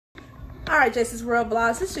Alright, Jess's World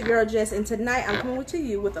Vlogs. This is your girl Jess, and tonight I'm coming to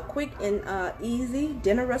you with a quick and easy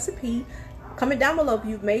dinner recipe. Comment down below if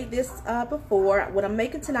you've made this before. What I'm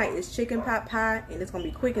making tonight is chicken pot pie, and it's going to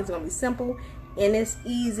be quick, it's going to be simple, and it's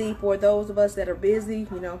easy for those of us that are busy,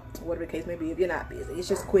 you know, whatever the case may be. If you're not busy, it's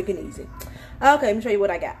just quick and easy. Okay, let me show you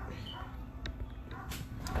what I got.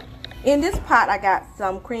 In this pot, I got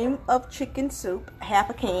some cream of chicken soup, half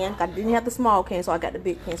a can. I didn't have the small can, so I got the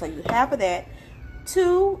big can. So I use half of that,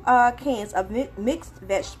 2 cans of mixed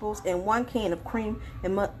vegetables, and 1 can of cream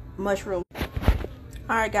and mushroom.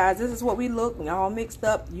 Alright guys, this is what we look all mixed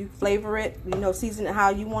up. You flavor it, you know, season it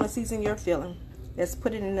how you want to season your filling. Let's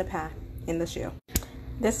put it in the pie, in the shell.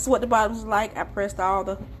 This is what the bottom's like. I pressed all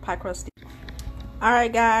the pie crust.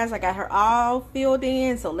 Alright guys, I got her all filled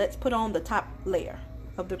in, so let's put on the top layer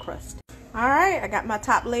of the crust. Alright, I got my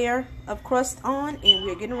top layer of crust on, and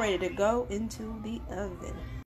we're getting ready to go into the oven.